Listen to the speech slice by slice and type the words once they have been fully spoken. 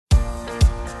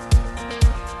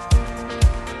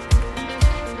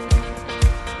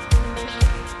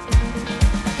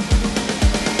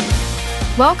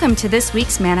Welcome to this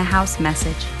week's Manna House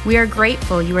message. We are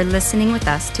grateful you are listening with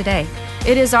us today.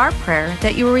 It is our prayer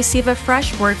that you will receive a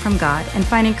fresh word from God and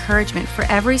find encouragement for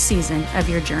every season of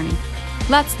your journey.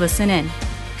 Let's listen in.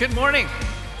 Good morning.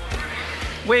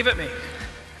 Wave at me.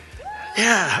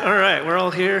 Yeah, all right, we're all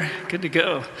here. Good to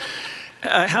go.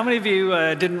 How many of you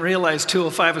didn't realize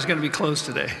 205 was going to be closed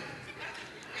today?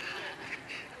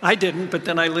 I didn't, but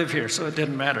then I live here, so it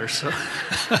didn't matter. So,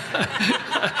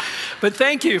 but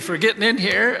thank you for getting in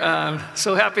here.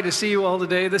 So happy to see you all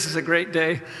today. This is a great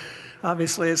day.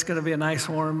 Obviously, it's going to be a nice,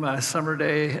 warm summer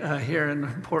day here in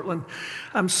Portland.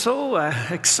 I'm so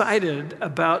excited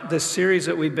about this series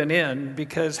that we've been in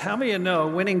because how many of you know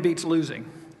winning beats losing?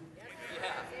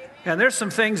 And there's some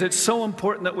things that's so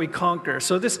important that we conquer.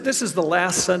 So this is the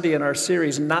last Sunday in our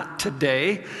series, Not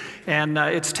Today. And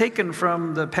it's taken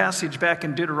from the passage back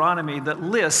in Deuteronomy that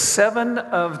lists 7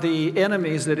 of the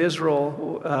enemies that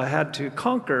Israel had to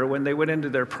conquer when they went into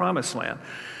their promised land.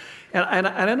 And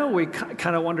I know we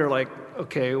kind of wonder, like,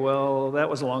 okay, well,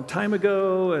 that was a long time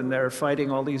ago, and they're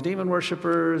fighting all these demon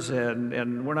worshipers,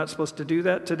 and we're not supposed to do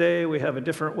that today. We have a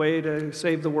different way to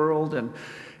save the world.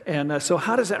 And so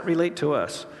how does that relate to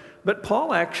us? But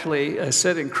Paul actually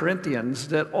said in Corinthians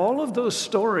that all of those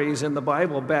stories in the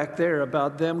Bible back there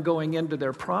about them going into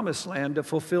their promised land to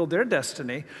fulfill their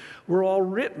destiny were all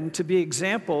written to be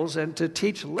examples and to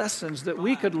teach lessons that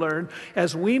we could learn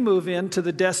as we move into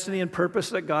the destiny and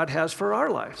purpose that God has for our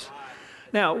lives.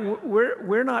 Now,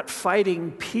 we're not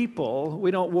fighting people. We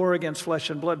don't war against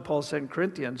flesh and blood, Paul said in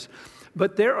Corinthians.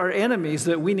 But there are enemies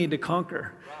that we need to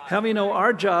conquer. How many know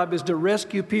our job is to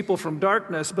rescue people from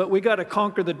darkness, but we got to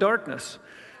conquer the darkness.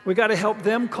 We got to help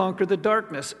them conquer the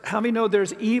darkness. How many know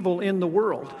there's evil in the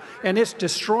world, and it's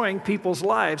destroying people's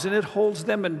lives, and it holds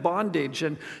them in bondage?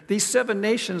 And these 7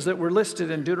 nations that were listed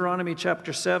in Deuteronomy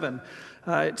chapter 7,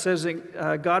 it says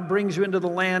God brings you into the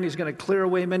land. He's going to clear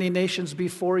away many nations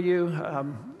before you.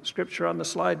 Scripture on the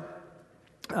slide.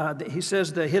 He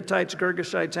says the Hittites,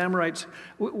 Girgashites, Amorites.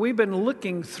 We've been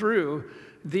looking through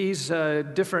these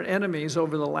different enemies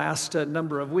over the last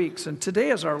number of weeks. And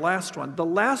today is our last one. The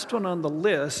last one on the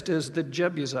list is the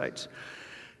Jebusites.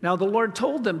 Now, the Lord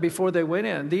told them before they went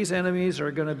in, these enemies are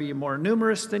going to be more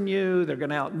numerous than you. They're going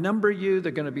to outnumber you.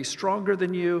 They're going to be stronger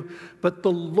than you. But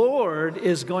the Lord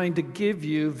is going to give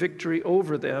you victory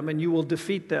over them, and you will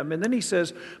defeat them. And then he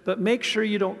says, but make sure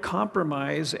you don't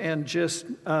compromise and just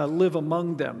live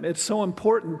among them. It's so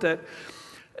important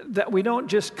that we don't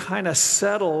just kind of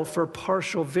settle for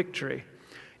partial victory.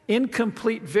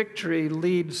 Incomplete victory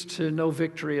leads to no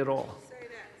victory at all.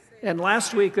 And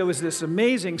last week there was this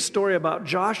amazing story about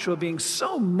Joshua being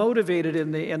so motivated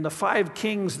in the 5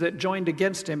 kings that joined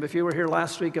against him. If you were here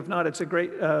last week, if not, it's a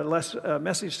great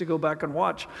message to go back and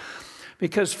watch.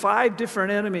 Because 5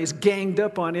 different enemies ganged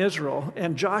up on Israel,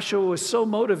 and Joshua was so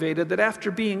motivated that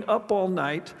after being up all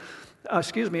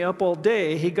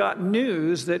day, he got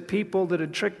news that people that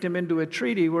had tricked him into a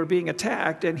treaty were being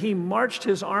attacked, and he marched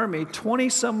his army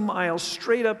 20-some miles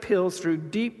straight uphill through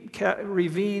deep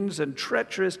ravines and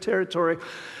treacherous territory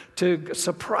to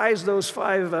surprise those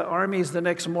 5 armies the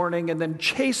next morning and then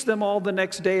chase them all the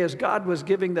next day as God was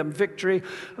giving them victory,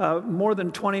 more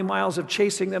than 20 miles of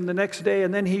chasing them the next day.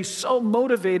 And then he's so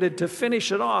motivated to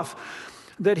finish it off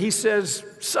that he says,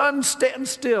 sun, stand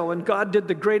still. And God did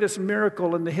the greatest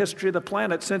miracle in the history of the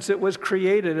planet since it was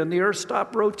created, and the earth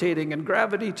stopped rotating and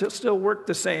gravity still worked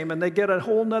the same, and they get a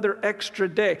whole nother extra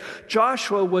day.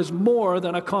 Joshua was more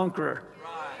than a conqueror.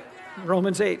 Right.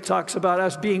 Romans 8 talks about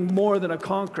us being more than a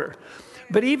conqueror.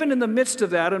 But even in the midst of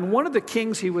that, and one of the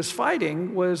kings he was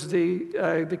fighting was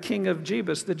the king of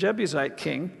Jebus, the Jebusite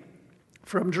king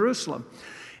from Jerusalem.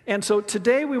 And so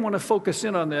today we want to focus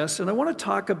in on this, and I want to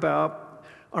talk about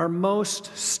our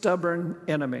most stubborn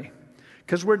enemy.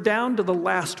 Because we're down to the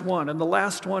last one. And the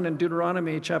last one in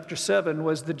Deuteronomy chapter 7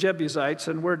 was the Jebusites.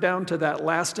 And we're down to that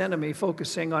last enemy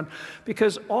focusing on,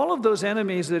 because all of those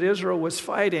enemies that Israel was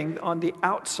fighting on the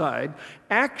outside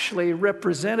actually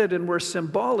represented and were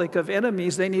symbolic of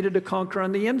enemies they needed to conquer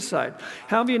on the inside.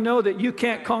 How many of you know that you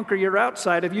can't conquer your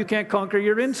outside if you can't conquer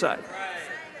your inside?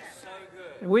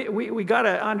 We got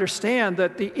to understand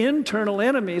that the internal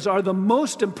enemies are the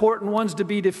most important ones to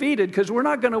be defeated, because we're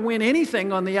not going to win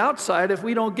anything on the outside if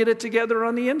we don't get it together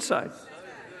on the inside.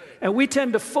 And we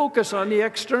tend to focus on the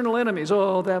external enemies.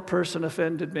 Oh, that person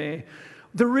offended me.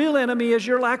 The real enemy is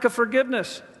your lack of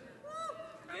forgiveness.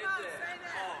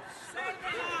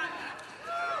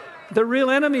 The real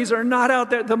enemies are not out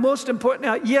there. The most important,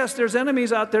 now, yes, there's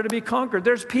enemies out there to be conquered.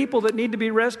 There's people that need to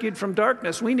be rescued from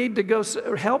darkness. We need to go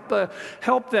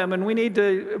help them, and we need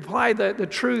to apply the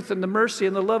truth and the mercy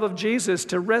and the love of Jesus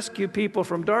to rescue people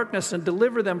from darkness and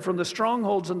deliver them from the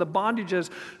strongholds and the bondages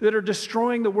that are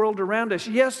destroying the world around us.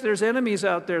 Yes, there's enemies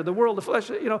out there, the world, the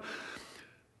flesh,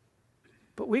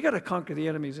 but we got to conquer the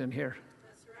enemies in here.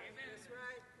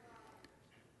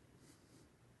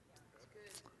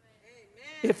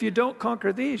 If you don't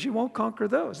conquer these, you won't conquer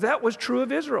those. That was true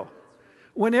of Israel.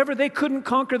 Whenever they couldn't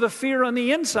conquer the fear on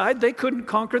the inside, they couldn't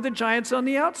conquer the giants on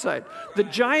the outside. The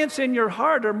giants in your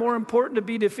heart are more important to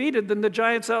be defeated than the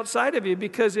giants outside of you,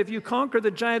 because if you conquer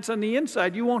the giants on the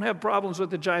inside, you won't have problems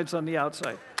with the giants on the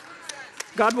outside.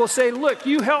 God will say, look,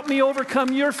 you help me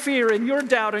overcome your fear and your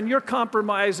doubt and your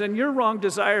compromise and your wrong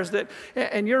desires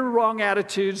and your wrong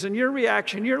attitudes and your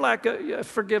reaction, your lack of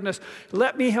forgiveness.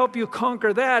 Let me help you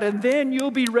conquer that, and then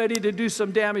you'll be ready to do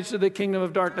some damage to the kingdom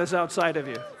of darkness outside of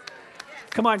you.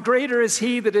 Come on, greater is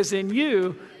he that is in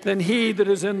you than he that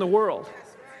is in the world.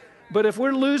 But if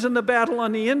we're losing the battle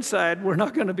on the inside, we're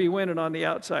not going to be winning on the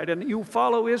outside. And you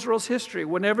follow Israel's history.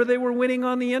 Whenever they were winning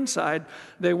on the inside,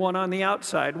 they won on the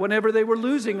outside. Whenever they were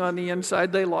losing on the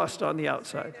inside, they lost on the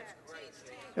outside.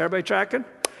 Everybody tracking?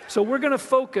 So we're going to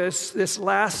focus this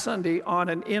last Sunday on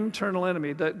an internal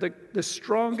enemy, the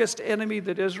strongest enemy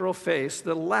that Israel faced.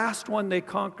 The last one they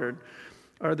conquered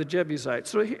are the Jebusites.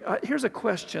 So here's a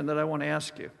question that I want to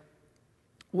ask you.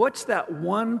 What's that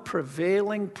one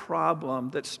prevailing problem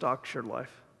that stalks your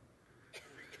life?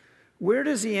 Where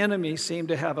does the enemy seem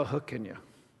to have a hook in you?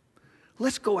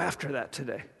 Let's go after that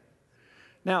today.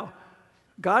 Now,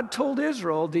 God told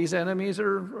Israel these enemies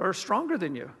are stronger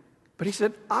than you. But he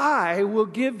said, I will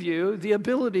give you the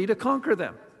ability to conquer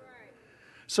them.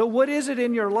 So what is it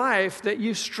in your life that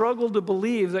you struggle to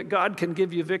believe that God can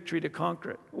give you victory to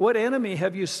conquer it? What enemy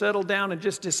have you settled down and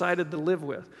just decided to live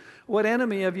with? What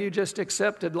enemy have you just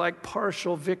accepted like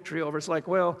partial victory over? It's like,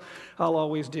 well, I'll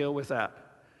always deal with that.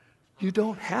 You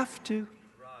don't have to.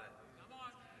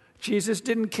 Jesus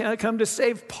didn't come to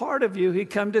save part of you. He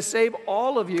came to save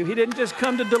all of you. He didn't just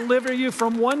come to deliver you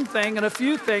from one thing and a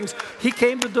few things. He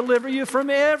came to deliver you from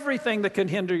everything that can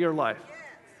hinder your life.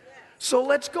 So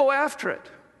let's go after it.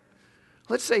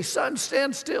 Let's say, son,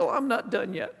 stand still. I'm not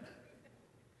done yet.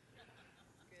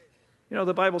 You know,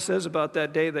 the Bible says about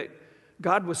that day that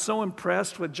God was so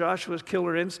impressed with Joshua's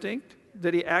killer instinct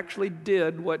that he actually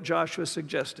did what Joshua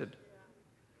suggested.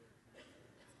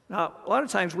 Now, a lot of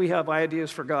times we have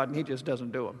ideas for God and he just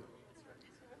doesn't do them.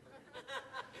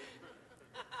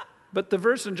 But the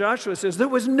verse in Joshua says, there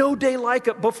was no day like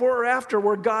it before or after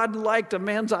where God liked a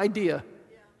man's idea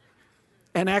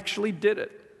and actually did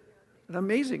it. An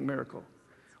amazing miracle.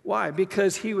 Why?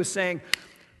 Because he was saying,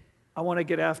 I want to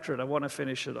get after it. I want to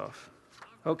finish it off.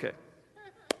 Okay.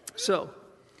 So,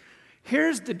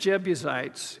 here's the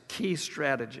Jebusites' key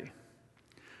strategy.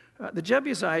 The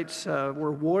Jebusites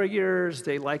were warriors.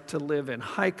 They liked to live in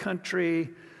high country,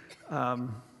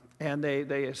 and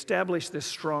they established this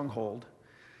stronghold.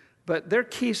 But their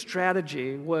key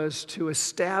strategy was to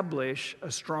establish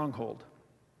a stronghold.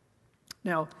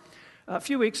 Now, a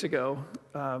few weeks ago,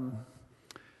 some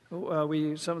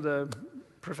of the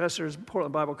professors,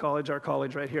 Portland Bible College, our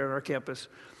college right here on our campus,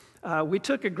 we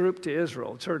took a group to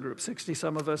Israel. It's our group,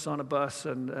 60-some of us on a bus,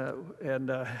 and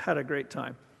had a great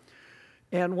time.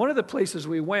 And one of the places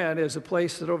we went is a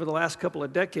place that over the last couple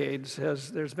of decades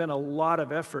there's been a lot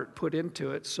of effort put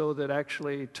into it so that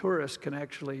actually tourists can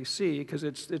actually see, because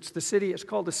it's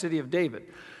called the City of David.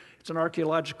 It's an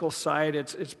archaeological site.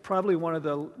 It's probably one of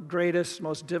the greatest,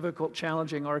 most difficult,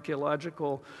 challenging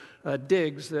archaeological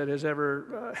digs that has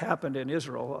ever happened in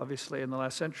Israel, obviously in the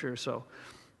last century or so.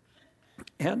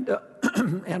 And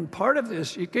part of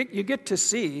this, you get to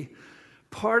see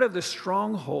part of the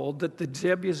stronghold that the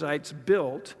Jebusites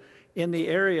built in the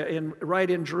area right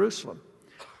in Jerusalem.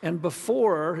 And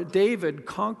before David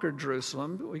conquered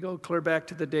Jerusalem, we go clear back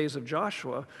to the days of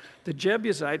Joshua, the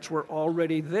Jebusites were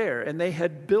already there, and they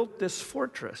had built this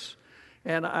fortress.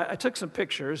 And I took some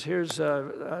pictures. Here's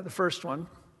the first one,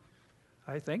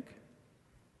 I think.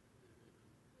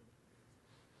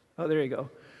 Oh, there you go.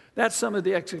 That's some of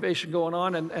the excavation going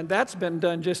on, and that's been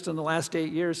done just in the last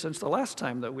 8 years since the last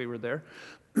time that we were there.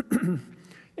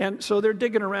 And so they're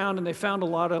digging around, and they found a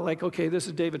lot of, like, okay, this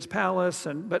is David's palace.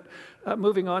 But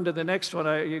moving on to the next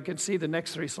one, you can see the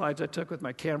next 3 slides I took with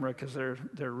my camera because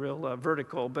they're real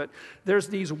vertical. But there's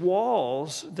these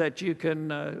walls that you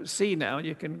can see now.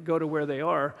 You can go to where they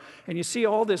are, and you see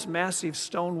all this massive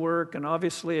stonework, and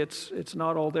obviously it's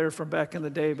not all there from back in the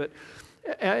day, but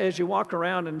As you walk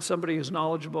around and somebody who's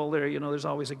knowledgeable there, there's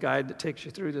always a guide that takes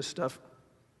you through this stuff.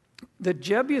 The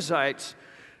Jebusites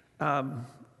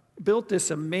built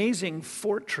this amazing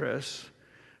fortress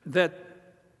that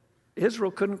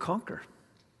Israel couldn't conquer.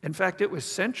 In fact, it was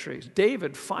centuries.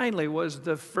 David finally was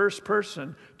the first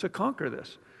person to conquer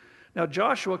this. Now,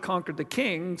 Joshua conquered the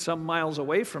king some miles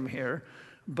away from here,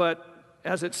 but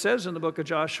as it says in the book of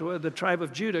Joshua, the tribe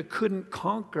of Judah couldn't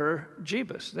conquer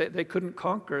Jebus. They couldn't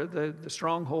conquer the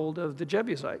stronghold of the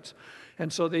Jebusites.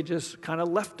 And so they just kind of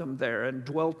left them there and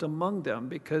dwelt among them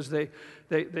because they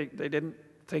didn't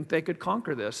think they could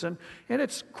conquer this. And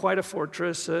it's quite a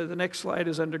fortress. The next slide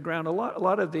is underground. A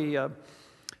lot of the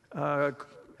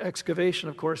excavation,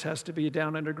 of course, has to be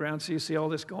down underground, so you see all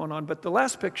this going on. But the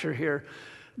last picture here,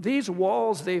 these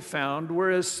walls they found were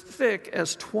as thick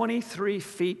as 23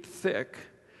 feet thick,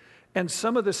 and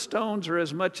some of the stones are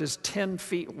as much as 10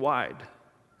 feet wide.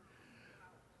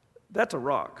 That's a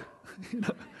rock.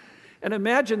 And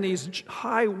imagine these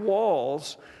high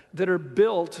walls that are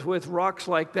built with rocks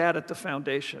like that at the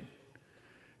foundation.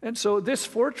 And so this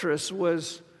fortress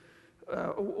was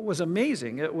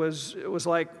amazing. It was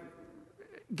like,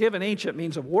 given ancient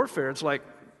means of warfare, it's like,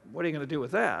 what are you going to do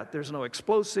with that? There's no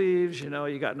explosives,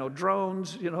 you got no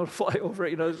drones, to fly over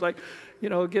it. It's like,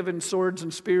 given swords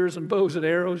and spears and bows and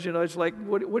arrows, it's like,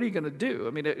 what are you going to do?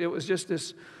 I mean, it was just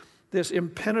this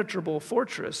impenetrable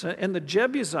fortress. And the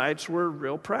Jebusites were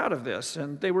real proud of this,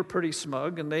 and they were pretty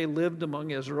smug, and they lived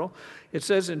among Israel. It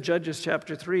says in Judges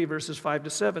chapter 3, verses 5 to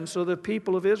 7, so the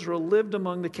people of Israel lived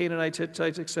among the Canaanites,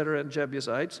 Hittites, etc., and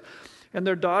Jebusites. And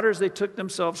their daughters they took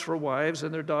themselves for wives,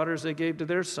 and their daughters they gave to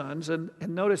their sons. And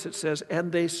notice it says,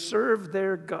 and they served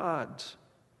their gods.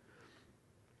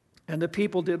 And the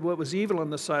people did what was evil in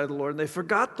the sight of the Lord, and they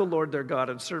forgot the Lord their God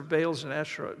and served Baals and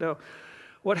Asherah. Now,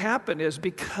 what happened is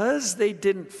because they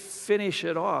didn't finish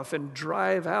it off and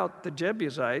drive out the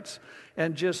Jebusites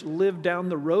and just live down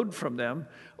the road from them,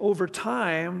 over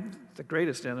time, the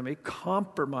greatest enemy,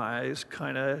 compromise,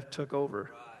 kind of took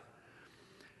over.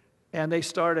 And they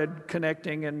started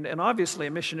connecting, and obviously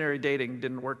missionary dating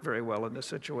didn't work very well in this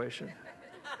situation.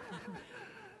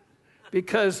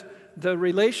 Because the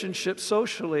relationship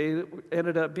socially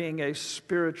ended up being a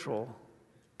spiritual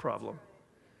problem.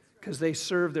 Because they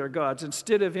served their gods.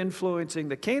 Instead of influencing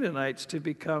the Canaanites to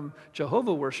become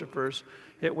Jehovah worshipers,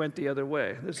 it went the other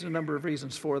way. There's a number of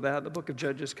reasons for that. The book of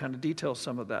Judges kind of details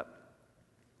some of that.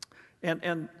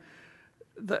 And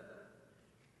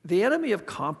the enemy of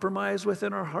compromise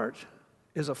within our heart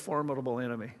is a formidable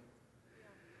enemy.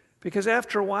 Because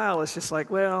after a while, it's just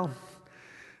like, well,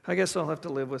 I guess I'll have to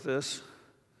live with this.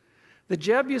 The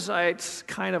Jebusites'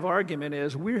 kind of argument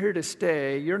is, we're here to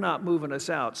stay, you're not moving us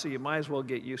out, so you might as well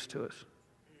get used to us.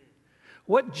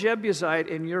 What Jebusite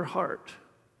in your heart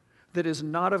that is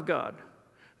not of God,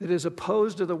 that is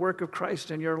opposed to the work of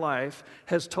Christ in your life,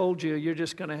 has told you, you're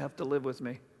just going to have to live with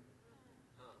me?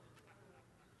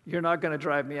 You're not going to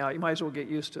drive me out. You might as well get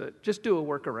used to it. Just do a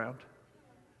workaround,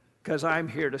 because I'm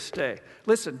here to stay.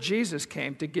 Listen, Jesus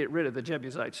came to get rid of the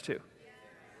Jebusites too.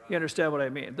 You understand what I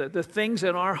mean? The things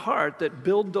in our heart that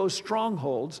build those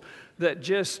strongholds that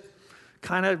just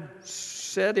kind of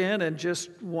set in and just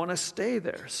want to stay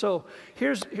there. So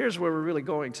here's where we're really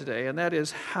going today, and that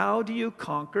is, how do you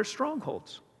conquer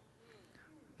strongholds?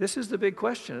 This is the big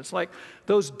question. It's like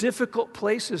those difficult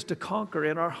places to conquer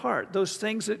in our heart, those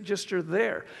things that just are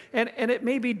there. And it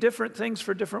may be different things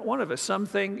for different one of us. Some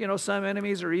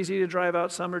enemies are easy to drive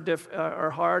out, some are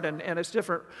hard, and it's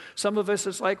different. Some of us,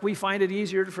 it's like we find it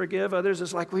easier to forgive. Others,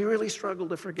 it's like we really struggle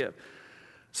to forgive.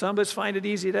 Some of us find it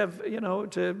easy to have,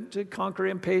 to conquer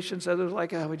impatience. Others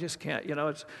like, we just can't.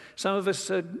 Some of us,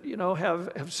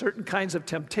 have certain kinds of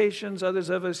temptations. Others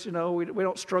of us, we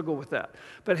don't struggle with that.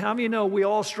 But how many know we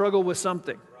all struggle with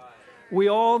something? We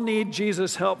all need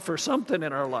Jesus' help for something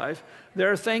in our life.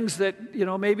 There are things that,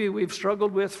 maybe we've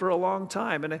struggled with for a long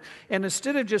time. And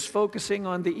instead of just focusing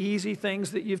on the easy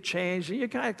things that you've changed, you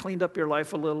kind of cleaned up your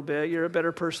life a little bit. You're a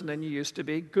better person than you used to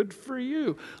be. Good for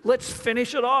you. Let's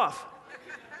finish it off.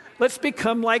 Let's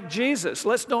become like Jesus.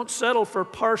 Let's don't settle for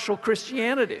partial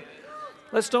Christianity.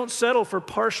 Let's don't settle for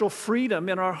partial freedom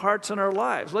in our hearts and our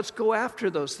lives. Let's go after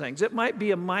those things. It might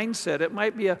be a mindset. It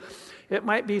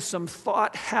might be some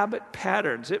thought habit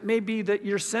patterns. It may be that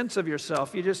your sense of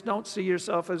yourself, you just don't see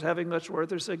yourself as having much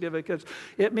worth or significance.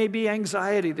 It may be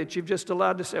anxiety that you've just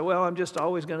allowed to say, well, I'm just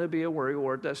always going to be a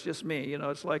worrywart. That's just me.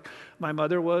 It's like my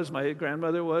mother was, my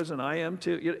grandmother was, and I am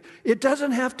too. It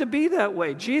doesn't have to be that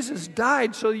way. Jesus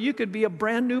died so you could be a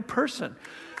brand new person.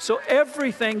 So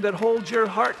everything that holds your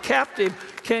heart captive,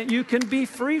 you can be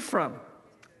free from.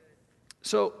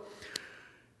 So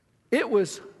it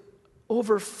was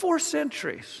over 4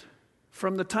 centuries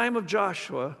from the time of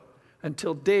Joshua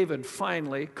until David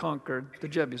finally conquered the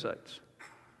Jebusites.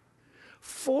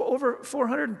 Over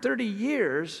 430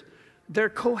 years, they're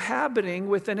cohabiting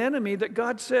with an enemy that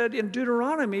God said in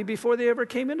Deuteronomy before they ever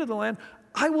came into the land,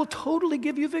 I will totally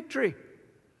give you victory.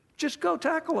 Just go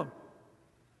tackle them.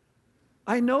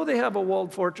 I know they have a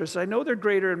walled fortress. I know they're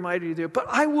greater and mightier than you, but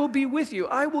I will be with you.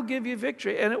 I will give you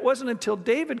victory. And it wasn't until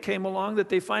David came along that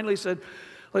they finally said,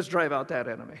 let's drive out that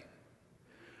enemy.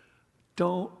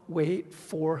 Don't wait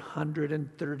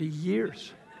 430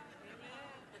 years.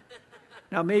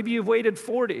 Now, maybe you've waited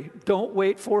 40. Don't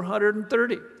wait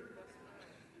 430.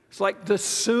 It's like the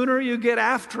sooner you get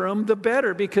after them, the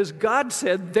better, because God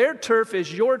said their turf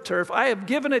is your turf. I have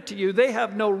given it to you. They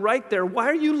have no right there. Why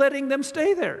are you letting them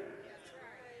stay there?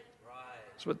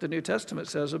 That's what the New Testament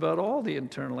says about all the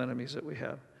internal enemies that we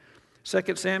have.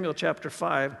 2 Samuel chapter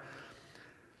 5.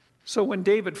 So when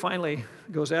David finally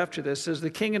goes after this, says the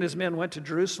king and his men went to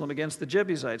Jerusalem against the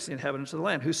Jebusites, the inhabitants of the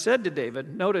land, who said to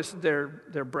David, notice their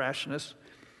brashness,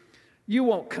 you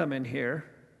won't come in here.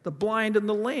 The blind and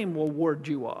the lame will ward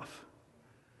you off.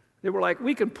 They were like,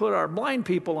 we can put our blind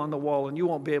people on the wall and you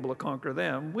won't be able to conquer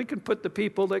them. We can put the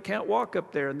people that can't walk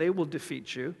up there and they will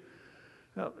defeat you.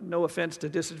 Now, no offense to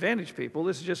disadvantaged people.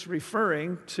 This is just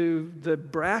referring to the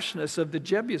brashness of the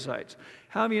Jebusites.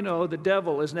 How many of you know the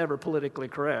devil is never politically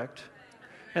correct?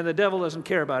 And the devil doesn't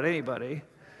care about anybody.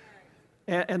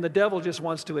 And the devil just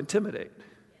wants to intimidate.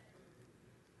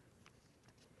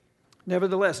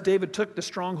 Nevertheless, David took the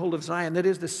stronghold of Zion, that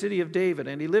is the city of David,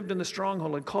 and he lived in the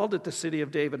stronghold and called it the city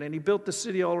of David. And he built the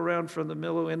city all around from the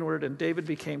Millo inward, and David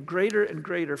became greater and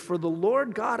greater. For the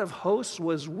Lord God of hosts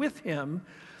was with him,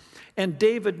 and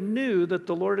David knew that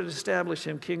the Lord had established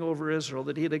him king over Israel,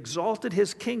 that he had exalted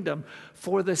his kingdom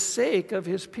for the sake of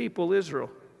his people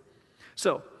Israel.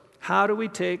 So, how do we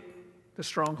take the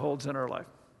strongholds in our life?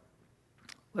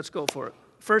 Let's go for it.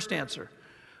 First answer,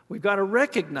 we've got to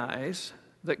recognize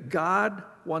that God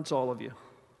wants all of you.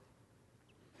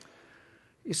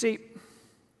 You see,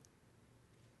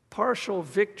 partial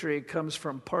victory comes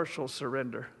from partial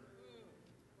surrender.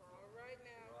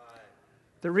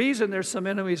 The reason there's some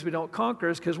enemies we don't conquer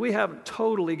is because we haven't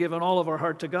totally given all of our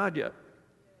heart to God yet.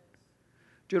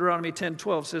 Deuteronomy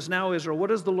 10:12 says, now Israel,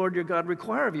 what does the Lord your God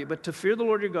require of you? But to fear the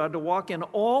Lord your God, to walk in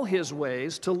all his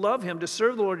ways, to love him, to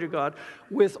serve the Lord your God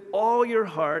with all your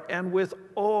heart and with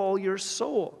all your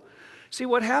soul. See,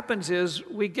 what happens is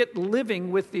we get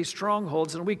living with these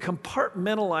strongholds and we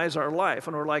compartmentalize our life.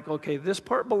 And we're like, okay, this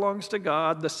part belongs to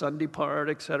God, the Sunday part,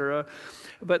 etc.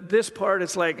 But this part,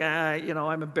 it's like,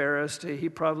 I'm embarrassed. He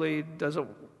probably doesn't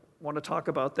want to talk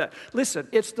about that. Listen,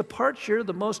 it's the parts you're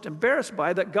the most embarrassed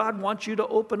by that God wants you to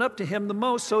open up to him the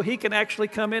most so he can actually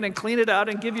come in and clean it out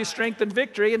and give you strength and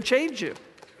victory and change you.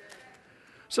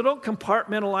 So don't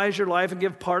compartmentalize your life and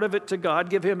give part of it to God.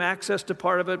 Give him access to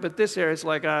part of it. But this area, it's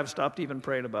like, I've stopped even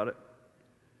praying about it.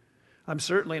 I'm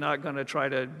certainly not going to try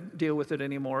to deal with it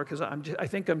anymore because I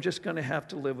think I'm just going to have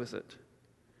to live with it.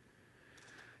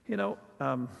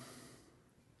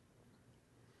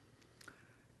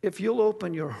 If you'll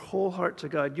open your whole heart to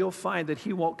God, you'll find that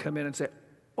he won't come in and say,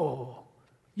 oh,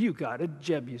 you got a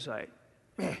Jebusite.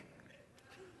 Man,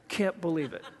 can't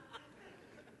believe it.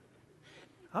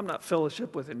 I'm not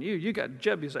fellowship within you. You got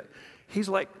Jebusite. He's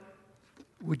like,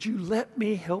 would you let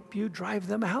me help you drive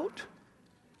them out?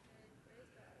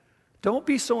 Don't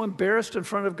be so embarrassed in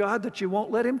front of God that you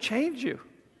won't let him change you.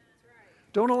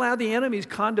 Don't allow the enemy's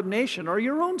condemnation or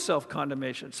your own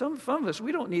self-condemnation. Some of us,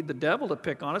 we don't need the devil to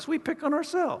pick on us. We pick on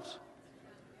ourselves.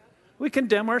 We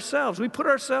condemn ourselves. We put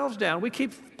ourselves down. We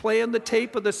keep playing the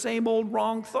tape of the same old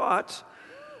wrong thoughts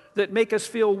that make us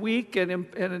feel weak and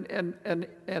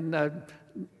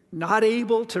not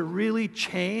able to really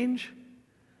change.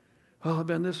 Oh, I've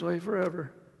been this way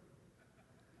forever.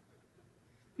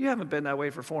 You haven't been that way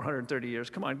for 430 years.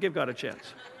 Come on, give God a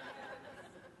chance.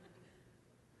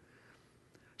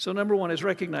 So number one is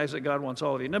recognize that God wants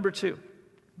all of you. Number two,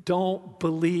 don't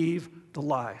believe the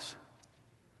lies.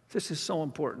 This is so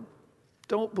important.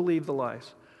 Don't believe the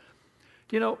lies.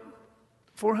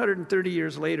 430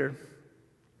 years later,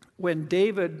 when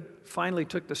David finally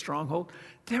took the stronghold,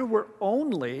 there were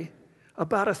only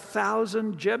about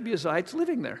 1,000 Jebusites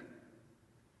living there.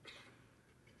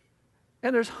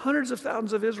 And there's hundreds of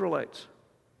thousands of Israelites.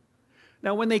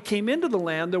 Now, when they came into the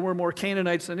land, there were more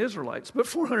Canaanites than Israelites. But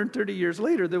 430 years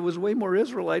later, there was way more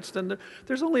Israelites than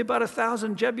there's only about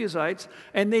 1,000 Jebusites,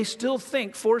 and they still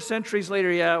think 4 centuries later,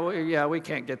 we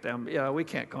can't get them. Yeah, we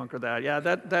can't conquer that. Yeah,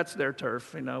 that's their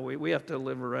turf. We have to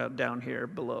live around down here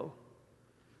below.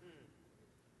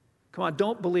 Come on,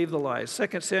 don't believe the lies.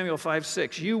 2 Samuel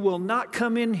 5:6, you will not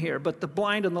come in here, but the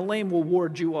blind and the lame will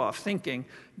ward you off, thinking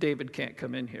David can't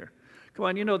come in here. Come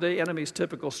on, you know the enemy's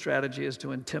typical strategy is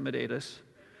to intimidate us.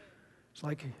 It's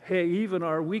like, hey, even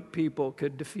our weak people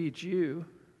could defeat you.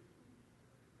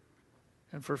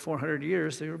 And for 400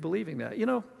 years, they were believing that. You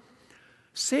know,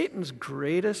 Satan's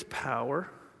greatest power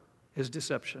is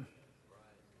deception.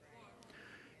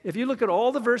 If you look at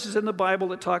all the verses in the Bible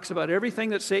that talks about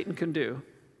everything that Satan can do,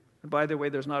 and by the way,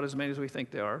 there's not as many as we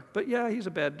think there are, but yeah, he's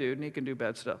a bad dude and he can do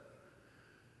bad stuff.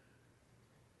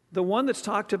 The one that's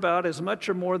talked about as much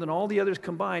or more than all the others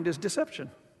combined is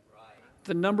deception. Right.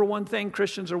 The number one thing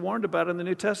Christians are warned about in the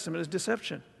New Testament is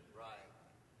deception. Right.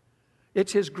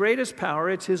 It's his greatest power.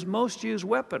 It's his most used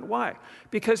weapon. Why?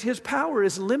 Because his power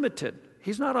is limited.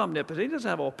 He's not omnipotent. He doesn't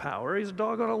have all power. He's a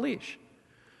dog on a leash.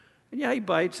 And yeah, he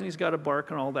bites and he's got to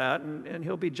bark and all that, and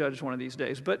he'll be judged one of these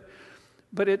days. But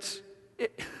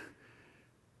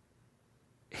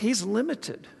he's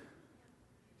limited.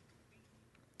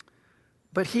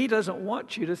 But he doesn't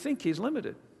want you to think he's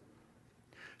limited.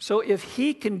 So if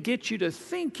he can get you to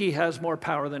think he has more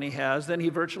power than he has, then he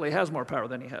virtually has more power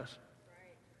than he has.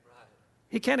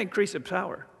 He can't increase his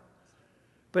power,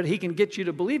 but he can get you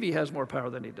to believe he has more power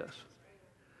than he does.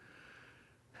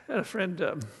 I had a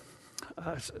friend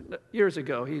years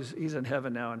ago, he's in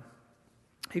heaven now, and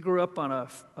he grew up on a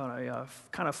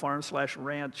kind of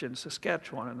farm/ranch in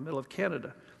Saskatchewan in the middle of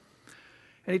Canada.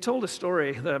 And he told a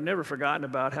story that I've never forgotten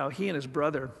about how he and his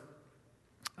brother,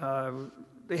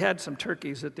 they had some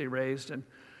turkeys that they raised,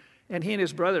 and he and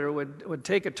his brother would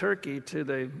take a turkey to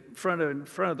the front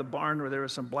of the barn where there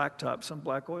was some blacktop, some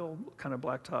black oil kind of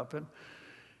blacktop,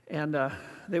 and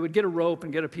they would get a rope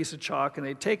and get a piece of chalk, and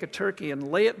they'd take a turkey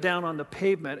and lay it down on the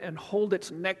pavement and hold its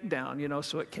neck down,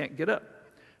 so it can't get up.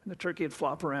 And the turkey would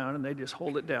flop around, and they'd just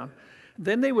hold it down.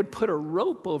 Then they would put a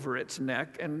rope over its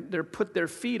neck, and they'd put their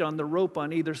feet on the rope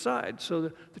on either side. So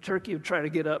the turkey would try to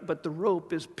get up, but the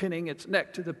rope is pinning its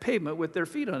neck to the pavement with their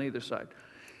feet on either side.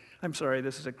 I'm sorry,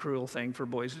 this is a cruel thing for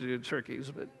boys to do to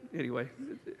turkeys, but anyway,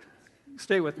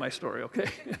 stay with my story, okay?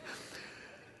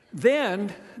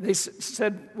 Then they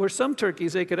said, were some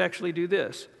turkeys, they could actually do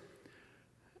this.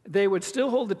 They would still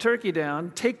hold the turkey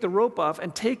down, take the rope off,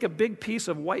 and take a big piece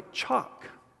of white chalk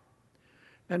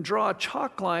and draw a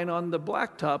chalk line on the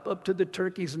blacktop up to the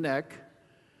turkey's neck,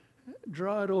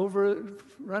 draw it over,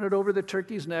 run it over the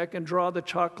turkey's neck, and draw the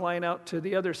chalk line out to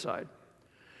the other side.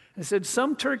 They said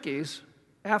some turkeys,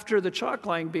 after the chalk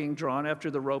line being drawn, after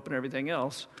the rope and everything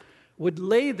else, would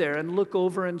lay there and look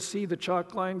over and see the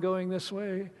chalk line going this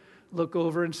way, look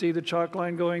over and see the chalk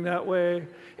line going that way,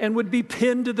 and would be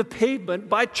pinned to the pavement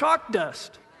by chalk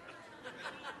dust.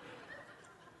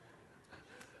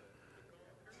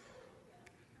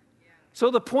 So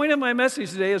the point of my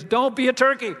message today is don't be a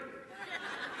turkey.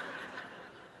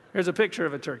 Here's a picture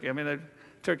of a turkey. I mean,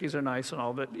 turkeys are nice and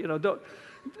all, but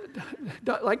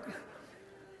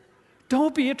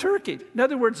don't be a turkey. In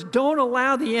other words, don't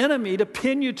allow the enemy to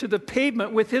pin you to the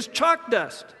pavement with his chalk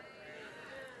dust.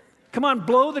 Come on,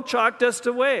 blow the chalk dust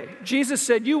away. Jesus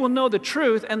said, you will know the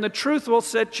truth, and the truth will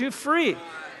set you free.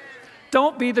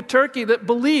 Don't be the turkey that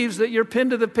believes that you're pinned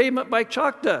to the pavement by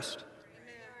chalk dust.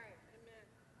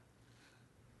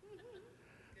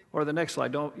 Or the next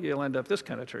slide, you'll end up this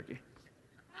kind of turkey.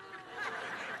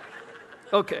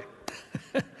 Okay.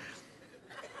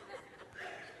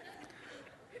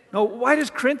 Now, why does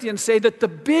Corinthians say that the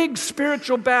big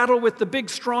spiritual battle with the big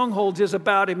strongholds is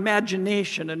about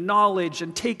imagination and knowledge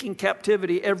and taking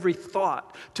captivity every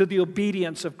thought to the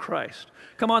obedience of Christ?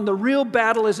 Come on, the real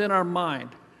battle is in our mind.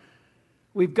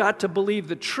 We've got to believe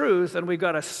the truth, and we've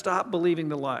got to stop believing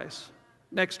the lies.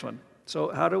 Next one. So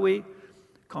how do we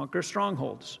conquer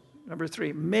strongholds? Number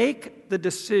 3, make the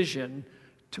decision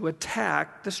to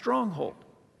attack the stronghold.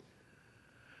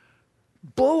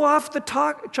 Blow off the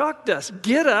chalk dust.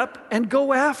 Get up and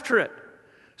go after it.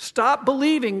 Stop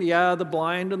believing the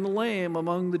blind and the lame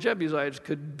among the Jebusites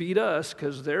could beat us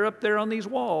because they're up there on these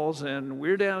walls and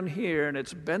we're down here, and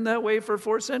it's been that way for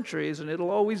 4 centuries and it'll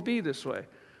always be this way.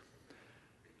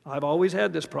 I've always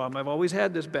had this problem. I've always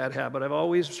had this bad habit. I've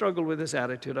always struggled with this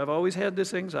attitude. I've always had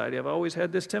this anxiety. I've always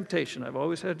had this temptation. I've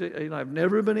always had to, I've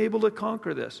never been able to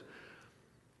conquer this.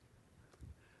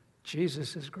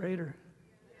 Jesus is greater.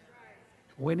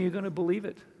 When are you going to believe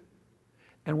it?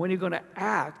 And when are you going to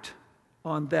act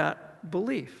on that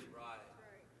belief?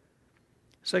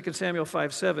 2 Samuel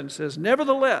 5:7 says,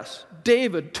 nevertheless,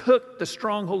 David took the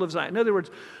stronghold of Zion. In other words,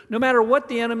 no matter what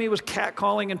the enemy was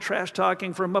catcalling and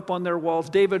trash-talking from up on their walls,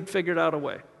 David figured out a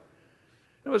way.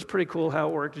 It was pretty cool how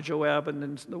it worked, Joab and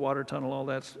then the water tunnel, all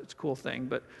that. It's a cool thing.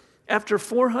 But After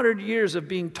 400 years of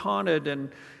being taunted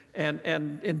and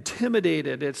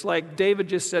intimidated, it's like David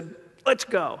just said, let's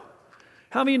go.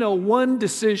 How many know one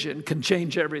decision can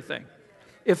change everything?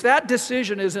 If that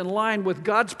decision is in line with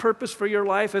God's purpose for your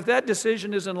life, if that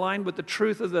decision is in line with the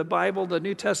truth of the Bible, the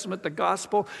New Testament, the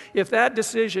gospel, if that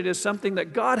decision is something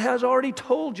that God has already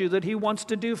told you that he wants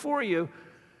to do for you,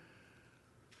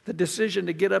 the decision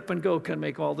to get up and go can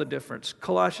make all the difference.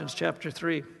 Colossians chapter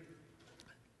 3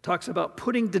 talks about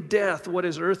putting to death what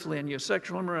is earthly in you: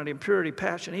 sexual immorality, impurity,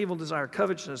 passion, evil desire,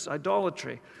 covetousness,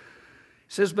 idolatry.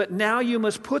 It says, but now you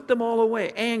must put them all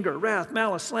away: anger, wrath,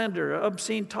 malice, slander,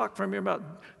 obscene talk from your mouth.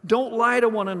 Don't lie to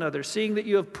one another, seeing that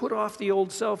you have put off the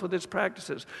old self with its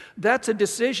practices. That's a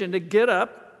decision to get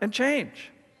up and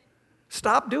change.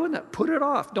 Stop doing that. Put it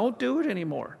off. Don't do it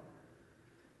anymore.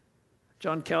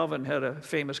 John Calvin had a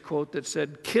famous quote that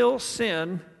said, kill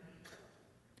sin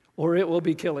or it will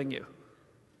be killing you.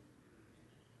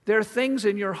 There are things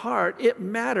in your heart, it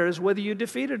matters whether you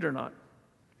defeat it or not.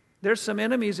 There's some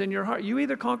enemies in your heart. You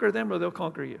either conquer them or they'll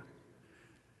conquer you.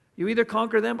 You either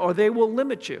conquer them or they will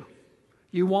limit you.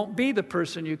 You won't be the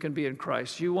person you can be in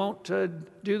Christ. You won't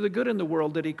do the good in the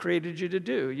world that he created you to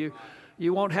do.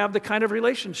 You won't have the kind of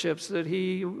relationships that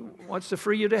he wants to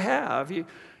free you to have.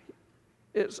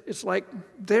 It's like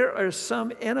there are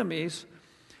some enemies.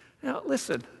 Now,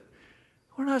 listen,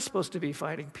 we're not supposed to be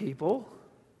fighting people.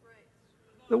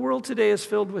 The world today is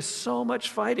filled with so much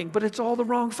fighting, but it's all the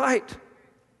wrong fight.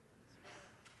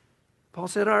 Paul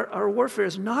said our warfare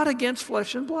is not against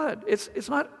flesh and blood. It's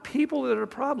not people that are a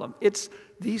problem. It's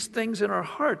these things in our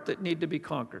heart that need to be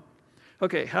conquered.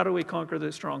 Okay, how do we conquer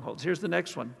the strongholds? Here's the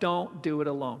next one. Don't do it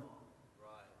alone.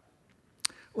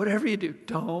 Whatever you do,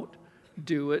 don't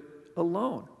do it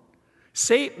alone.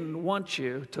 Satan wants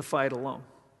you to fight alone.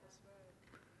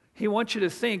 He wants you to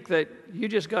think that you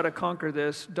just got to conquer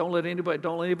this. Don't let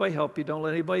anybody help you. Don't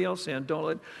let anybody else in.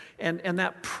 And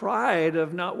that pride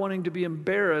of not wanting to be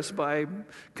embarrassed by,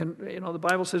 the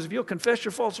Bible says, if you'll confess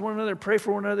your faults to one another, pray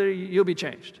for one another, you'll be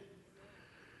changed.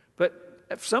 But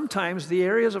sometimes the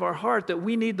areas of our heart that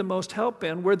we need the most help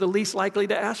in, we're the least likely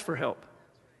to ask for help.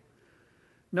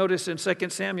 Notice in 2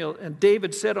 Samuel, and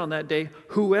David said on that day,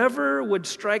 whoever would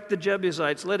strike the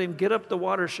Jebusites, let him get up the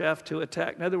water shaft to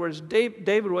attack. In other words,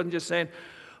 David wasn't just saying,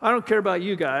 I don't care about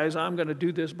you guys, I'm going to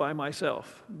do this by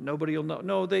myself. Nobody will know.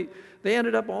 No, they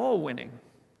ended up all winning.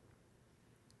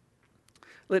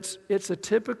 It's a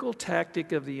typical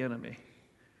tactic of the enemy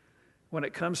when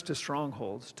it comes to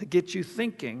strongholds, to get you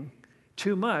thinking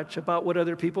too much about what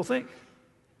other people think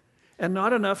and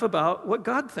not enough about what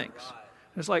God thinks.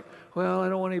 It's like, well, I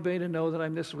don't want anybody to know that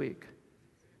I'm this weak.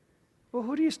 Well,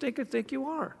 who do you think you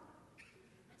are?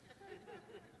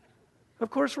 Of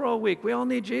course we're all weak. We all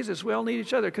need Jesus. We all need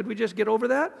each other. Could we just get over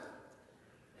that?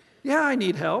 Yeah, I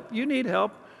need help. You need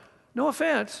help. No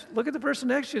offense. Look at the person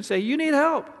next to you and say, you need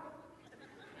help.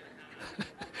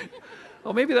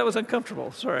 Oh, maybe that was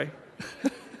uncomfortable. Sorry.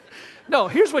 No,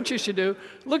 here's what you should do.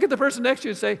 Look at the person next to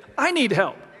you and say, I need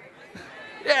help.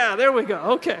 Yeah, there we go.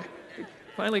 Okay.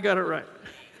 Finally got it right.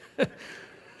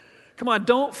 Come on,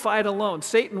 don't fight alone.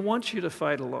 Satan wants you to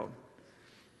fight alone.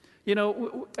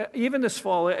 Even this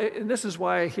fall, and this is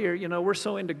why I hear, we're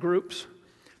so into groups,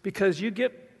 because you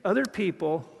get other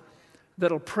people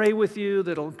that'll pray with you,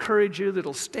 that'll encourage you,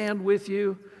 that'll stand with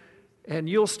you, and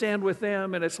you'll stand with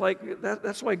them. And it's like,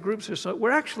 that's why groups are so,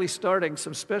 we're actually starting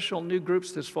some special new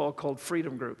groups this fall called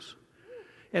freedom groups.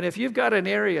 And if you've got an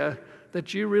area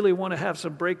that you really want to have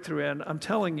some breakthrough in, I'm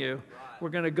telling you, we're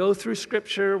going to go through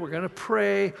Scripture, we're going to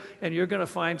pray, and you're going to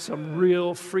find some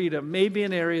real freedom, maybe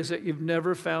in areas that you've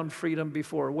never found freedom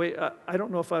before. Wait, I don't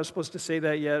know if I was supposed to say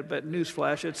that yet, but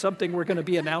newsflash, it's something we're going to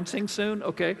be announcing soon,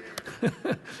 okay?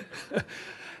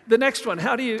 The next one,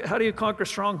 how do you conquer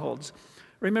strongholds?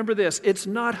 Remember this, it's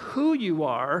not who you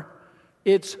are,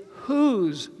 it's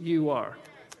whose you are.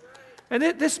 And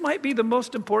this might be the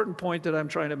most important point that I'm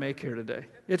trying to make here today.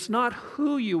 It's not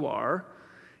who you are,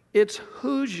 it's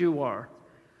whose you are.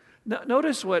 Now,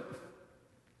 notice what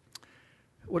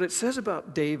it says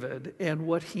about David and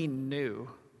what he knew.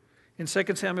 In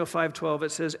 2 Samuel 5:12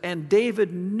 it says, and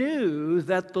David knew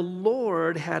that the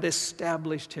Lord had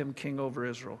established him king over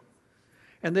Israel,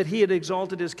 and that he had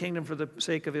exalted his kingdom for the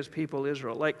sake of his people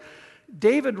Israel. Like,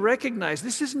 David recognized,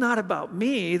 this is not about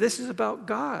me, this is about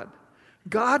God.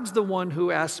 God's the one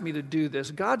who asked me to do this.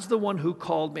 God's the one who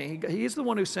called me. He's the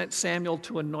one who sent Samuel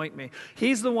to anoint me.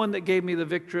 He's the one that gave me the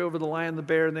victory over the lion, the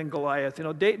bear, and then Goliath.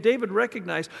 David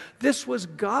recognized this was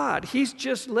God. He's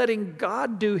just letting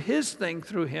God do his thing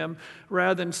through him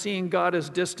rather than seeing God as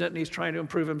distant and he's trying to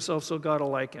improve himself so God will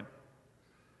like him.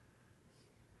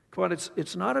 Come on,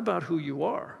 it's not about who you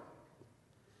are.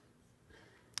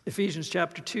 Ephesians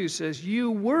chapter 2 says,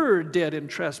 you were dead in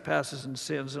trespasses and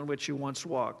sins in which you once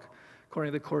walked,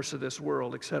 according to the course of this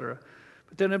world, etc.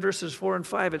 But then in verses 4 and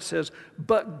 5 it says,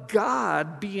 but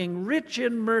God, being rich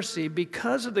in mercy,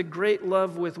 because of the great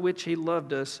love with which he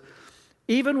loved us,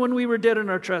 even when we were dead in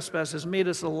our trespasses, made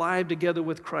us alive together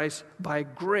with Christ. By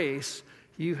grace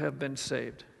you have been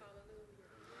saved.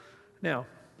 Now,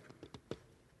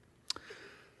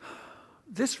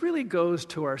 this really goes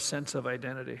to our sense of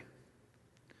identity,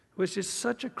 which is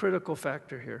such a critical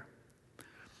factor here.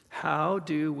 How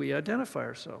do we identify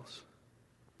ourselves?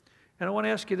 And I want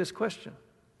to ask you this question.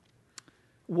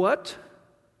 What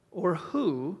or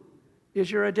who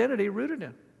is your identity rooted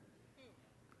in?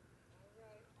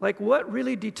 Like, what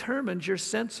really determines your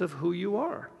sense of who you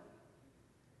are?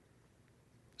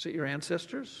 Is it your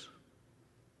ancestors?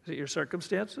 Is it your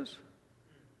circumstances?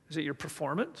 Is it your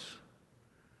performance?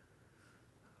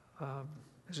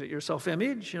 Is it your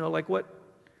self-image? Like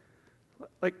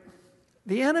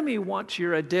the enemy wants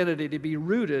your identity to be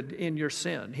rooted in your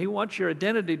sin. He wants your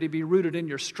identity to be rooted in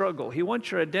your struggle. He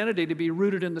wants your identity to be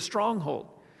rooted in the stronghold.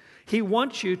 He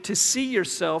wants you to see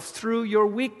yourself through your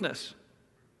weakness.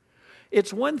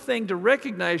 It's one thing to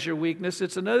recognize your weakness.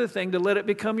 It's another thing to let it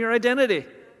become your identity.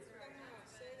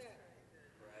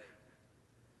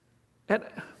 And,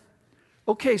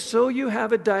 okay, so you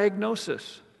have a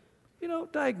diagnosis. You know,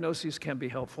 diagnoses can be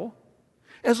helpful,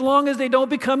 as long as they don't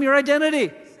become your identity.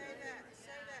 Say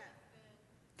that.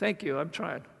 Thank you, I'm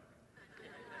trying.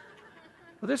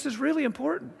 Well, this is really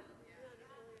important.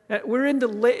 We're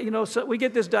into, so we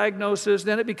get this diagnosis,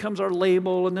 then it becomes our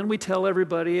label, and then we tell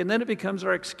everybody, and then it becomes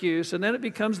our excuse, and then it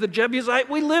becomes the Jebusite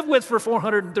we live with for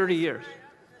 430 years.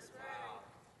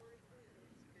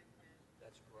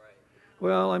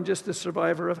 Well, I'm just a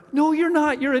survivor of... No, you're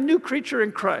not. You're a new creature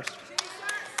in Christ.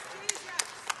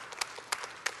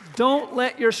 Don't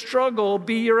let your struggle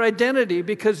be your identity,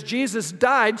 because Jesus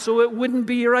died so it wouldn't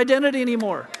be your identity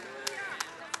anymore.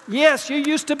 Yes, you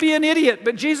used to be an idiot,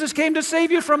 but Jesus came to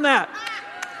save you from that.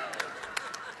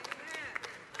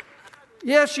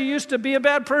 Yes, you used to be a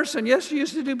bad person. Yes, you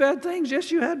used to do bad things.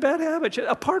 Yes, you had bad habits.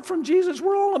 Apart from Jesus,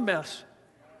 we're all a mess.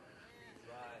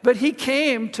 But he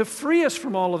came to free us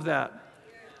from all of that.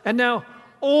 And now,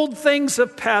 old things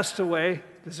have passed away.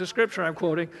 This is scripture I'm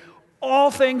quoting.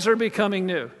 All things are becoming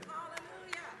new.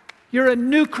 You're a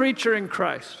new creature in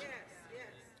Christ.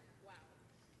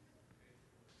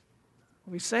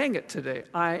 We sang it today.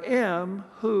 I am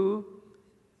who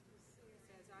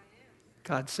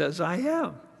God says I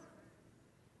am.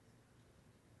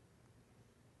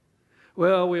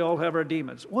 Well, we all have our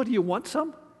demons. Well, do you want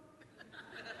some?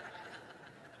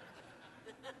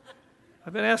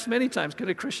 I've been asked many times, could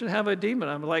a Christian have a demon?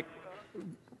 I'm like,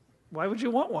 why would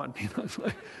you want one? It's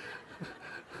like,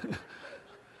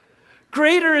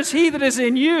 greater is he that is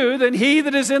in you than he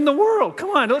that is in the world.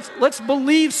 Come on, let's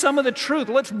believe some of the truth.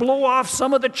 Let's blow off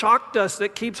some of the chalk dust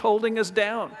that keeps holding us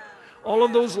down. All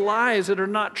of those lies that are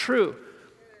not true.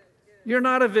 You're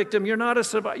not a victim. You're not a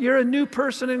survivor. You're a new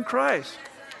person in Christ.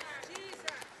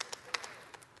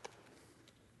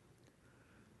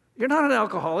 You're not an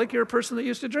alcoholic. You're a person that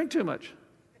used to drink too much.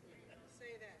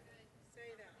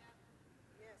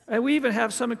 And we even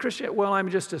have some in Christianity, well,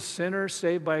 I'm just a sinner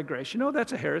saved by grace. You know,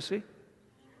 that's a heresy.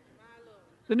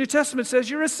 The New Testament says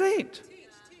you're a saint.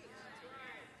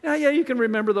 Yeah, you can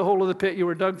remember the hole of the pit you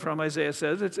were dug from, Isaiah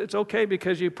says. It's okay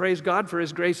because you praise God for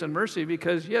his grace and mercy,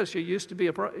 because, yes, you used to be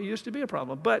a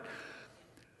problem. But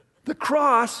the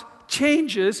cross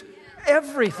changes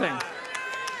everything.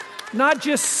 Not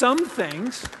just some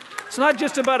things. It's not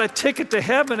just about a ticket to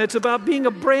heaven. It's about being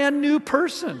a brand new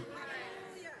person.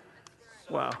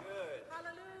 Wow.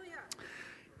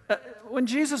 When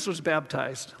Jesus was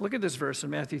baptized, look at this verse in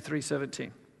Matthew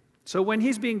 3:17. So when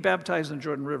he's being baptized in the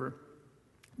Jordan River,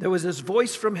 there was this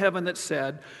voice from heaven that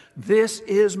said, "This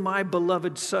is my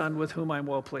beloved Son with whom I'm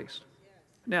well pleased."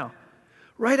 Now,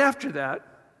 right after that,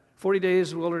 40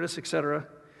 days, wilderness, etc.,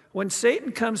 when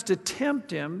Satan comes to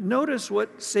tempt him, notice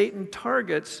what Satan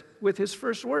targets with his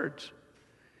first words.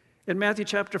 In Matthew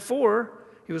chapter 4,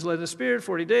 he was led in the Spirit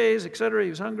 40 days, etc., he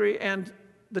was hungry, and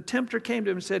the tempter came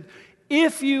to him and said,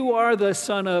 "If you are the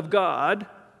Son of God,"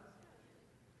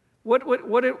 what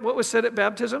was said at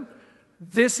baptism?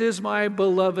 "This is my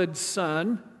beloved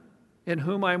Son, in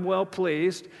whom I'm well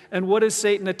pleased." And what does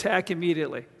Satan attack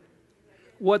immediately?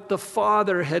 What the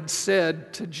Father had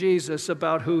said to Jesus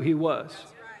about who he was.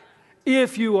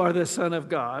 If you are the Son of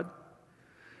God.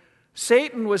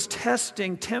 Satan was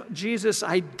testing Jesus'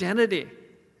 identity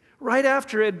right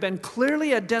after it had been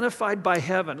clearly identified by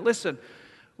heaven. Listen,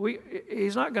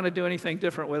 he's not going to do anything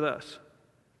different with us.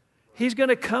 He's going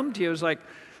to come to you as like,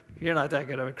 You're not that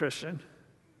good of a Christian.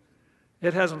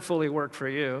 It hasn't fully worked for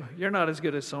you. You're not as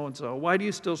good as so-and-so. Why do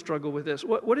you still struggle with this?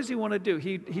 What does he want to do?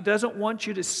 He doesn't want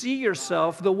you to see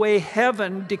yourself the way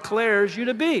heaven declares you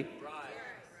to be.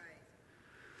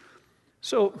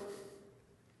 So,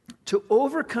 to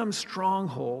overcome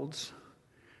strongholds,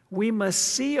 we must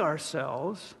see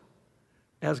ourselves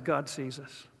as God sees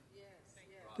us.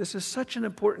 This is such an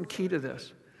important key to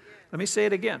this. Let me say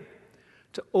it again.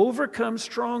 To overcome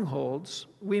strongholds,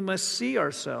 we must see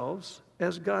ourselves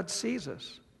as God sees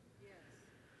us.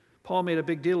 Paul made a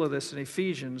big deal of this in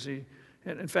Ephesians.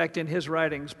 In fact, in his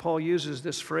writings, Paul uses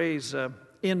this phrase,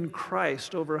 in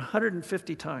Christ, over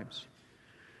 150 times,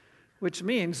 which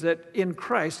means that in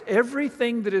Christ,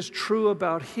 everything that is true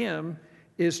about him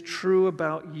is true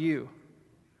about you.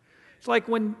 It's like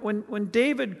when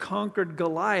David conquered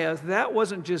Goliath, that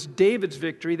wasn't just David's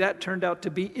victory, that turned out to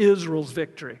be Israel's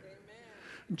victory.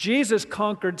 Jesus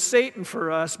conquered Satan for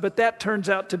us, but that turns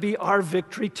out to be our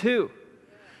victory too.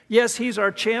 Yes, he's our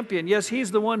champion. Yes,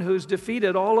 he's the one who's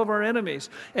defeated all of our enemies.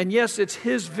 And yes, it's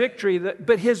his victory,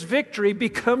 but his victory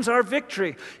becomes our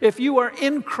victory. If you are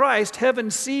in Christ,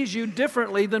 heaven sees you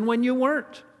differently than when you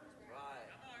weren't.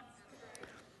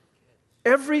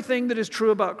 Everything that is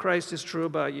true about Christ is true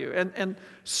about you. And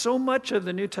so much of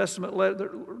the New Testament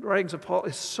writings of Paul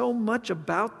is so much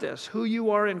about this, who you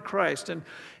are in Christ.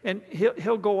 And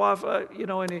he'll go off,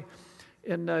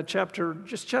 in chapter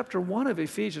 1 of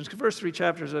Ephesians, the first 3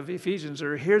 chapters of Ephesians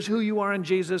are, here's who you are in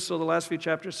Jesus, so the last few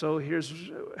chapters, so here's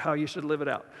how you should live it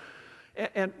out.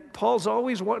 And Paul's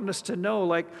always wanting us to know,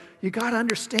 like, you got to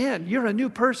understand, you're a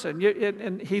new person.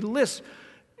 And he lists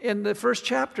in the first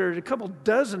chapter a couple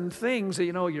dozen things that,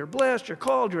 you're blessed, you're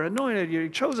called, you're anointed, you're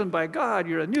chosen by God,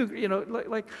 you're a new,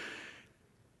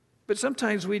 but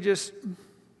sometimes we just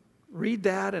read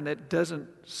that and it doesn't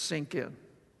sink in.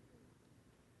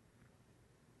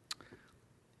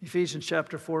 Ephesians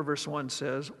chapter 4, verse 1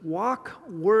 says, walk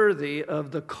worthy of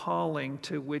the calling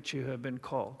to which you have been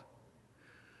called.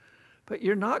 But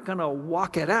you're not going to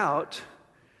walk it out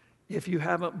if you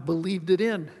haven't believed it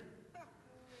in.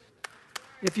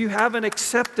 If you haven't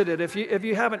accepted it, if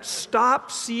you haven't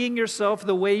stopped seeing yourself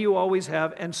the way you always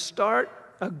have and start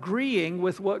agreeing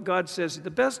with what God says.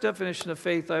 The best definition of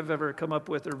faith I've ever come up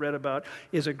with or read about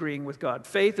is agreeing with God.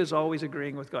 Faith is always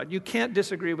agreeing with God. You can't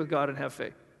disagree with God and have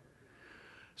faith.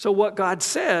 So what God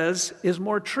says is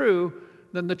more true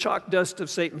than the chalk dust of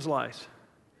Satan's lies.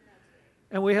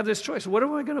 And we have this choice. What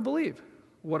am I going to believe?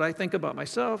 What I think about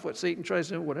myself, what Satan tries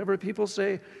to do, whatever people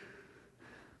say.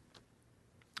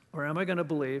 Or am I going to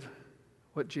believe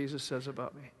what Jesus says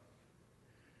about me?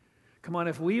 Come on,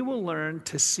 if we will learn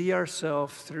to see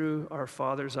ourselves through our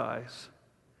Father's eyes,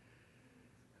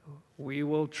 we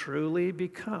will truly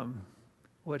become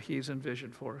what He's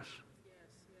envisioned for us.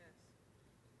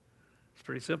 It's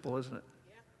pretty simple, isn't it?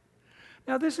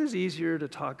 Now, this is easier to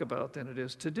talk about than it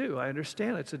is to do. I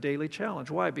understand it's a daily challenge.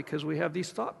 Why? Because we have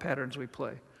these thought patterns we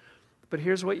play. But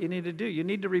here's what you need to do. You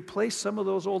need to replace some of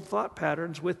those old thought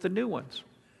patterns with the new ones.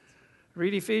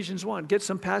 Read Ephesians 1. Get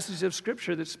some passages of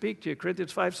Scripture that speak to you.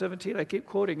 Corinthians 5:17, I keep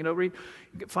quoting.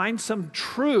 Find some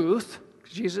truth.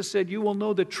 Jesus said, you will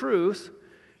know the truth,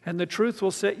 and the truth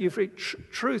will set you free.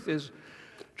 Truth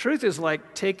is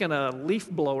like taking a leaf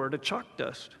blower to chalk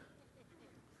dust.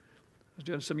 I was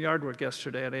doing some yard work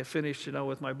yesterday, and I finished,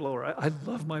 with my blower. I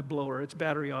love my blower. It's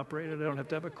battery operated. I don't have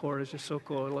to have a cord. It's just so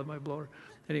cool. I love my blower.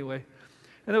 Anyway,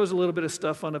 and there was a little bit of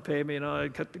stuff on the pavement. I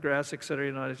cut the grass,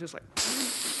 etc. It's just like...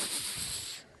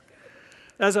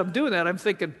 As I'm doing that, I'm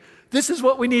thinking, this is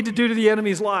what we need to do to the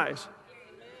enemy's lives.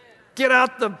 Get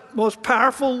out the most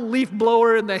powerful leaf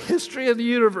blower in the history of the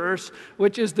universe,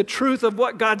 which is the truth of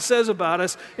what God says about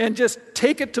us, and just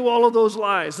take it to all of those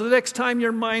lies. The next time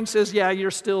your mind says, yeah, you're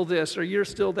still this, or you're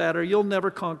still that, or you'll never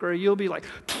conquer, or you'll be like,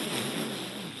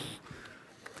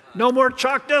 no more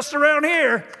chalk dust around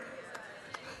here.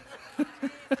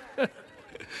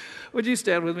 Would you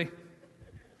stand with me?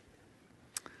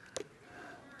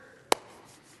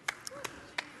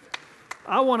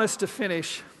 I want us to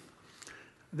finish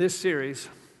this series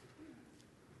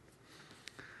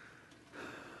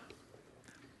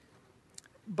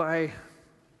by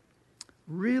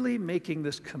really making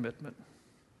this commitment.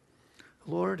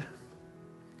 Lord,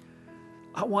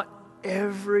 I want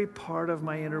every part of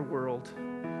my inner world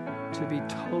to be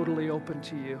totally open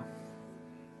to you.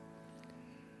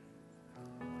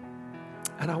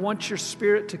 And I want your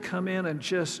Spirit to come in and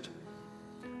just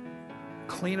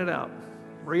clean it out.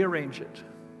 Rearrange it.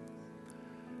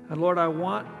 And Lord, I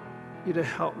want you to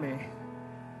help me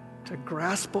to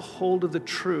grasp a hold of the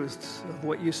truths of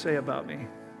what you say about me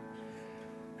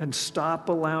and stop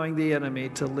allowing the enemy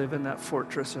to live in that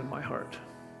fortress in my heart.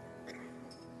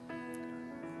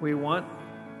 We want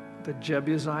the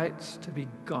Jebusites to be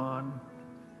gone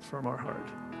from our heart.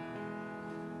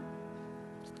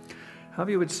 How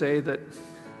many would say that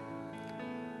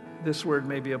this word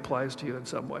maybe applies to you in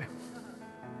some way?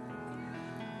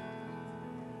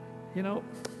 You know,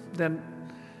 then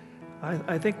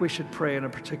I think we should pray in a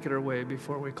particular way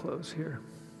before we close here.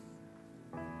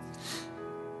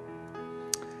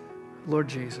 Lord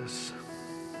Jesus,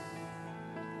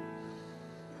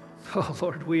 oh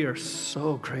Lord, we are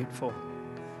so grateful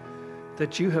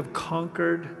that you have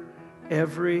conquered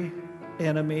every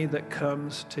enemy that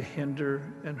comes to hinder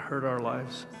and hurt our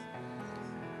lives.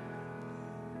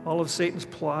 All of Satan's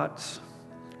plots,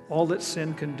 all that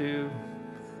sin can do,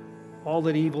 all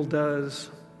that evil does,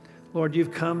 Lord,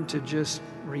 you've come to just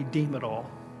redeem it all.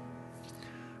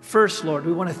 First, Lord,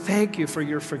 we want to thank you for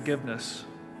your forgiveness.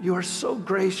 You are so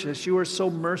gracious. You are so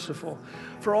merciful.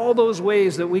 For all those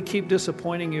ways that we keep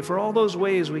disappointing you, for all those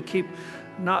ways we keep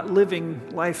not living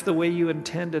life the way you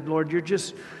intended, Lord,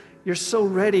 you're so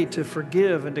ready to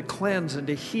forgive and to cleanse and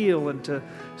to heal and to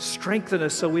strengthen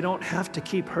us so we don't have to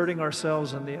keep hurting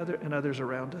ourselves and others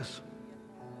around us.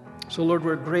 So, Lord,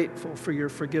 we're grateful for your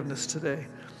forgiveness today.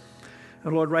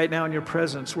 And Lord, right now in your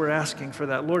presence, we're asking for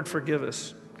that. Lord, forgive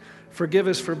us. Forgive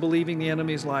us for believing the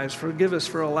enemy's lies. Forgive us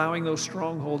for allowing those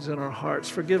strongholds in our hearts.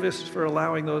 Forgive us for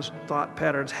allowing those thought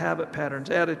patterns, habit patterns,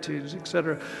 attitudes,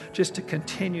 etc., just to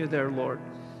continue there, Lord.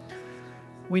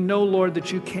 We know, Lord,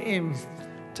 that you came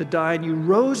to die and you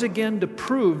rose again to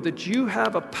prove that you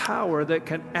have a power that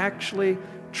can actually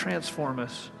transform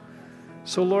us.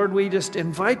 So, Lord, we just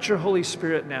invite your Holy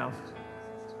Spirit now.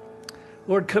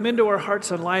 Lord, come into our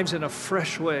hearts and lives in a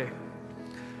fresh way.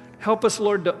 Help us,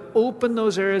 Lord, to open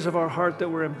those areas of our heart that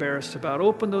we're embarrassed about.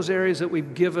 Open those areas that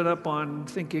we've given up on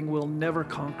thinking we'll never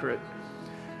conquer it.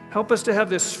 Help us to have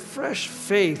this fresh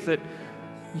faith that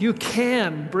you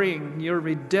can bring your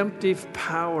redemptive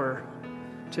power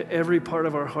to every part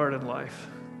of our heart and life.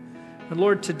 And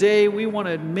Lord, today we want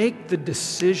to make the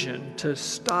decision to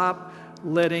stop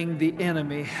letting the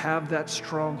enemy have that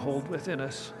stronghold within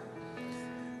us.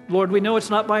 Lord, we know it's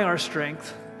not by our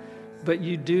strength, but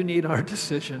you do need our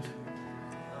decision.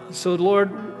 So,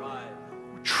 Lord,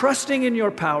 trusting in your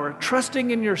power,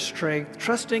 trusting in your strength,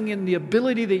 trusting in the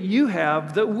ability that you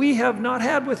have that we have not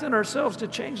had within ourselves to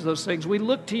change those things, we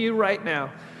look to you right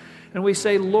now and we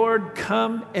say, Lord,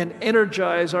 come and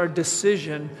energize our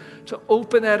decision to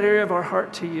open that area of our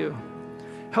heart to you.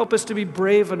 Help us to be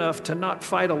brave enough to not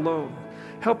fight alone.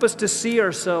 Help us to see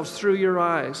ourselves through your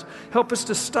eyes. Help us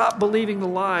to stop believing the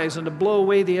lies and to blow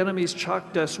away the enemy's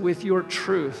chalk dust with your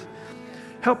truth.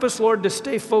 Help us, Lord, to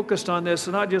stay focused on this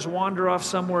and not just wander off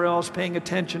somewhere else paying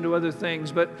attention to other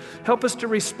things, but help us to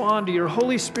respond to your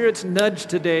Holy Spirit's nudge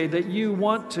today that you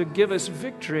want to give us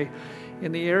victory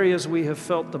in the areas we have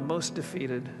felt the most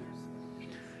defeated.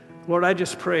 Lord, I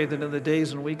just pray that in the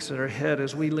days and weeks that are ahead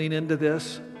as we lean into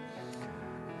this,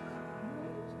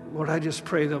 Lord, I just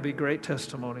pray there'll be great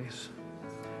testimonies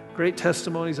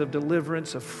of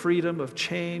deliverance, of freedom, of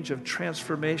change, of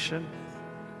transformation.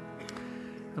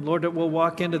 And Lord, that we'll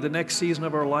walk into the next season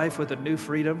of our life with a new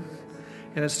freedom.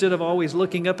 And instead of always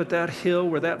looking up at that hill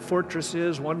where that fortress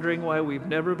is, wondering why we've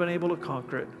never been able to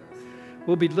conquer it,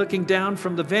 we'll be looking down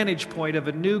from the vantage point of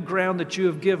a new ground that you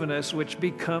have given us, which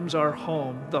becomes our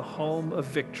home, the home of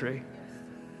victory.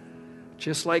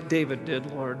 Just like David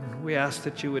did, Lord, we ask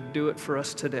that you would do it for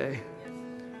us today.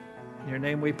 In your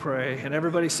name we pray. And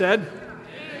everybody said?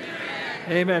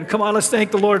 Amen. Amen. Come on, let's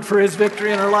thank the Lord for his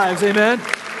victory in our lives. Amen.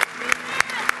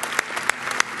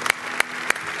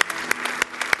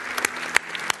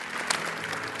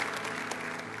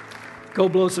 Go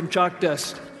blow some chalk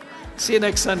dust. See you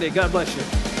next Sunday. God bless you.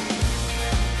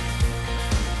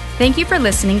 Thank you for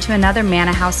listening to another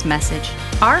Manna House message.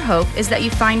 Our hope is that you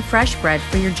find fresh bread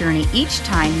for your journey each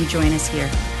time you join us here.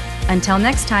 Until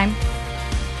next time,